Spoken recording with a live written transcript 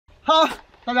好，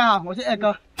大家好，我是二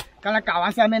哥。刚才搞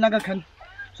完下面那个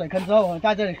水坑之后，我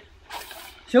在这里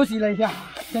休息了一下。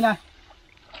现在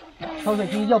抽水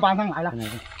机又搬上来了，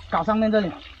搞上面这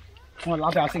里，我老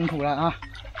表辛苦了啊！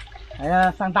哎呀，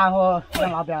上大货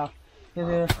让老表就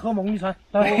是喝猛一餐，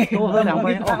多喝2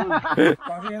杯。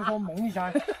广西人说猛一餐，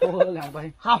多喝2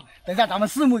杯。好，等一下咱们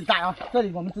拭目以待啊！这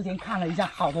里我们之前看了一下，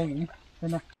好多鱼，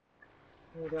真的。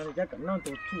我的，你家咁樣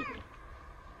做兔子？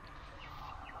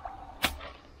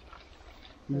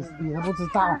你还不知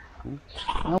道？这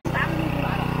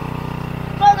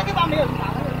个地方没有鱼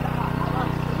打，没有鱼打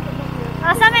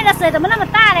啊，上面的水怎么那么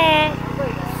大嘞？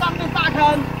上面大坑，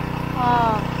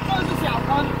哦，这是小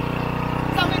坑，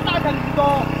上面大坑鱼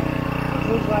多，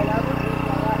不出来了，不出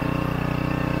来了，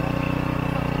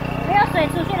没有水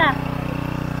出去了。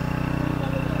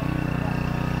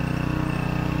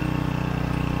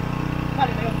那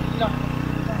里没有鱼了。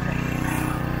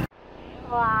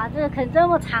哇，这个坑这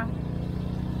么长。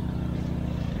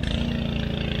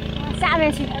下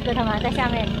面去，哥他们在下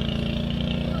面。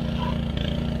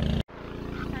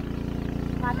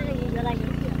把这个鱼游来游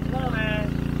去。到了没？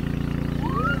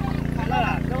看到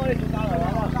了，这我已经到了，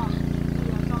好不好？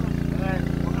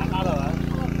我看到了。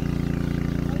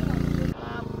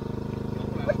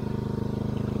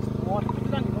我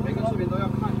知道你们每个视频都要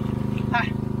看。哎，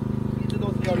一直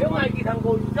都是要。另外一趟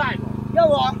过鱼在吗？要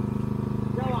啊，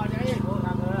要啊，两眼狗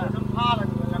他们真怕了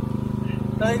你们了。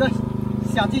得一个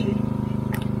小鲫鱼。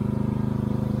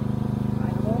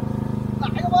来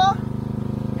了不？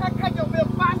看有没有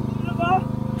斑鱼了不？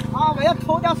啊，我要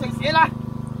脱掉水鞋了。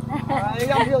哎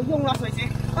呀，没有用了水鞋。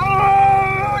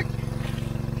哎！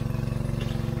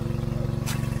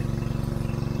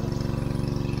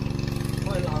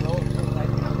喂，老佬，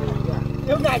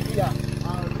有眼魚啊！啊，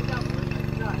而家冇眼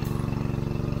魚啦。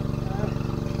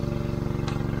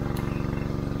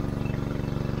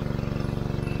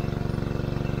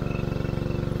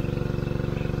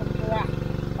對啊，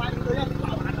斑魚都要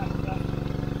搞完了。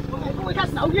我看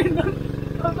手运的，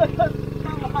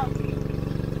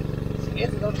鞋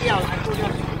子都掉了，还过去。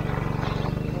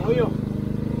哎呦！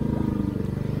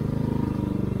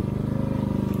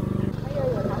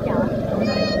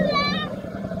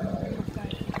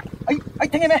哎，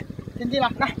听见没？听见了，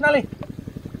来那里。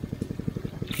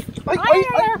哎，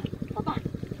好大！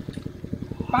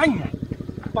斑鱼，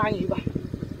斑鱼吧，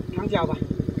长脚吧，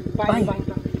斑鱼。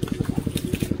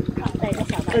带个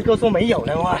小的。二哥说没有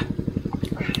了哇！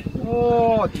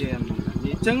我天哪，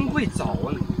你真会找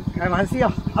啊！开玩笑，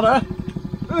阿本，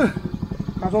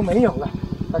他说没有了，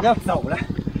他要走了。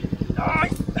哎，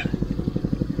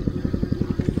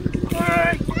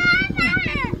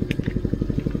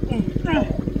你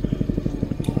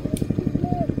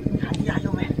看厉害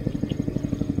有没？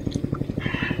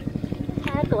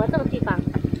他还躲这种地方。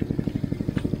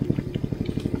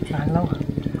难喽，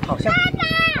好像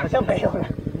没有了，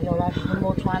没有了，已经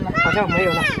摸穿了，好像没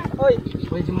有了。哎，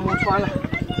我已经摸穿了，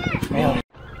没有。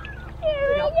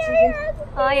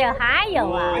哎呦，还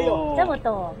有啊，这么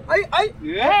多！哎，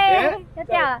要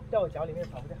掉了，掉我脚里面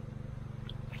跑不掉。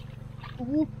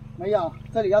没有，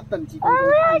这里要等几分钟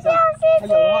看一下，它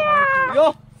有的话它会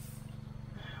有。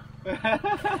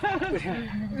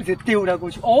直接丢了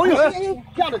过去，哦呦，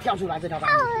跳都跳出来这条斑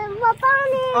鱼。我帮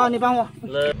你。啊，你帮我。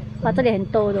哇，这里很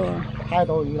多的。太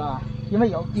多鱼了，因为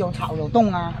有草有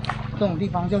洞啊，这种地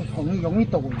方就容易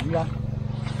躲鱼啊。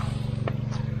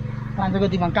看这个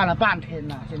地方干了半天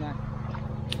了，现在。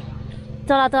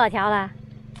做了多少条了？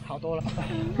好多了，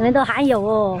可能都还有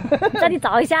哦。这里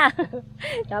找一下，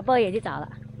小波也去找了。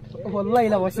我累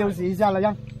了，我休息一下了，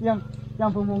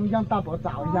让峰峰让大伯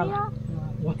找一下了。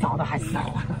我找的还少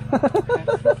啊，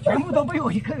全部都被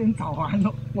我一个人找完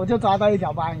了，我就抓到一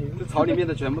条斑鱼。这草里面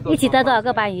的全部都。一起得多少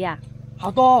个斑鱼啊？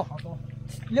好多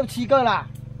，6、7个啦，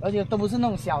而且都不是那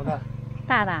种小的。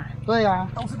大的？对呀，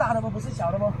都是大的不是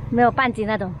小的不？没有半斤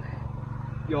那种。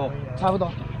有，差不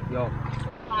多。有。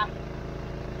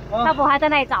大伯还在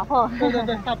那里找货。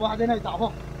对，大伯还在那里找货。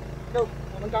就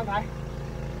我们刚才，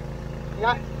你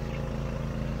看，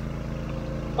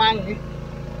斑鱼，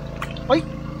喂，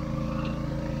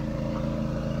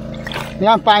你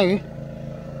看斑鱼，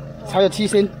才有7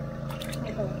斤，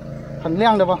很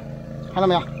亮的不？看到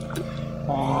没有？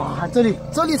哇，这里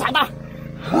才大。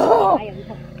还有一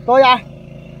个。对呀，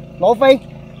罗非，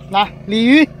来鲤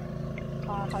鱼。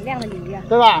哇，好亮的鲤鱼啊！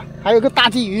对吧？还有个大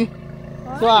鲫鱼。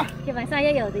是吧？基本上又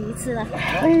有的鱼吃了。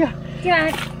哎呀，基本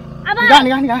上，阿伯，你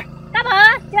看，大伯，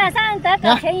基本上得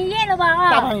搞全一夜了吧？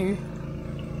啊，大斑鱼，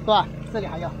是吧？这里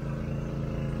还有，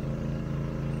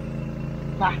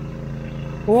来，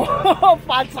哇，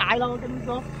发财了！我跟你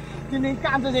说，今天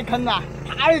干这些坑啊，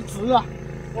太值了！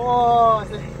哇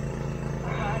塞，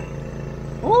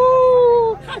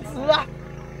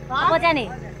大伯这里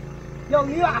有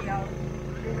鱼啊？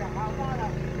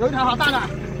有一条好大的。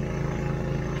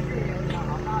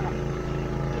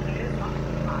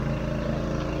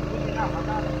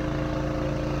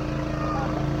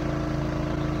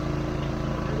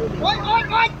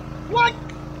喂！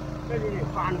这里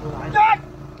翻出来。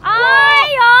哎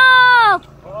呦！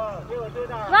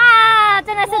哇，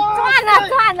真的是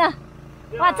赚了！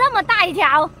哇，这么大一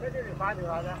条！在这里翻出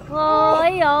来的。哎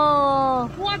呦！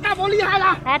哇，大伯厉害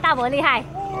了！哎，大伯厉害！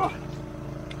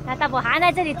那大伯还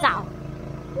在这里找。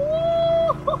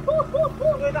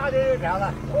最大的一条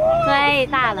了。最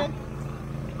大了，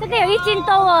这个有1斤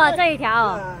多哦，这一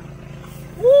条。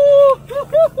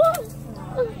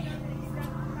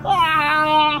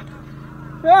哇！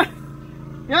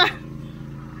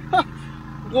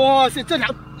哇塞，这条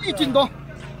1斤多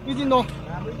，1斤多。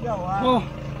没有啊。哦。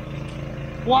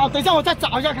哇，等一下我再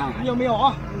找一下看有没有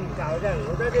啊。找一下，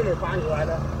我在这里翻出来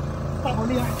的。大伯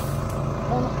厉害。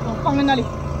我放在那里，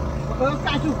我要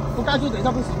盖住，不盖住等一下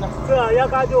不行的。是啊，要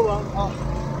盖住吗？哦。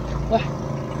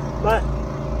来，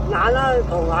拿那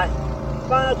桶来，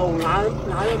把那桶拿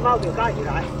着帽子盖起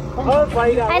来。会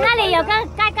飞的。哎，那里有个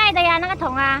盖的呀，那个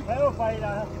桶啊。还会飞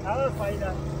的，还会飞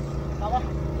的。好吧。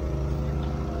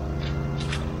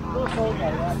都收走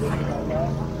了，都走了。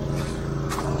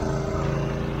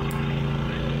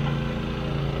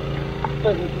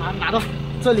这里拿到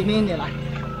这里面一点来，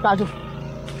盖住。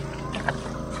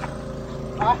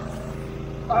来，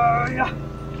哎呀，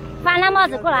翻那帽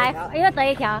子过来，又得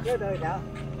一条。又得一条。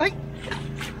哎，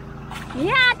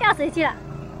呀，掉水去了。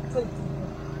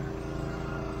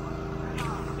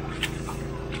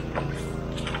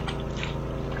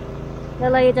乐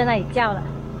乐又在那里叫了。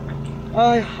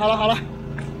哎，好了，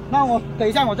那我等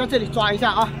一下我在这里抓一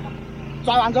下啊，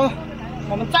抓完之后，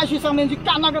我们再去上面去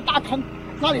干那个大坑，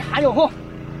那里还有货，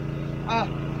啊，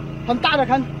很大的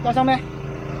坑在上面。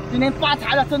今天发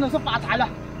财了，真的是发财了，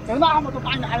有那么多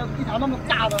斑鱼，还有一条那么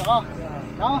大的啊。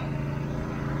然后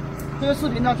这个视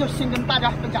频呢，就先跟大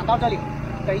家分享到这里，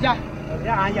等一下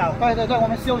还有。对，我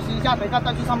们休息一下，等一下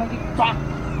再去上面去抓。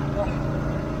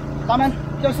咱们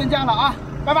就先这样了啊，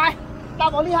拜拜。大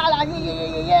伯厉害了，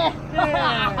耶！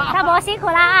大伯辛苦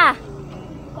了啊！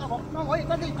大伯，那我也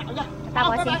在这里找一下。大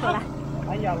伯辛苦了。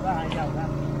还有的。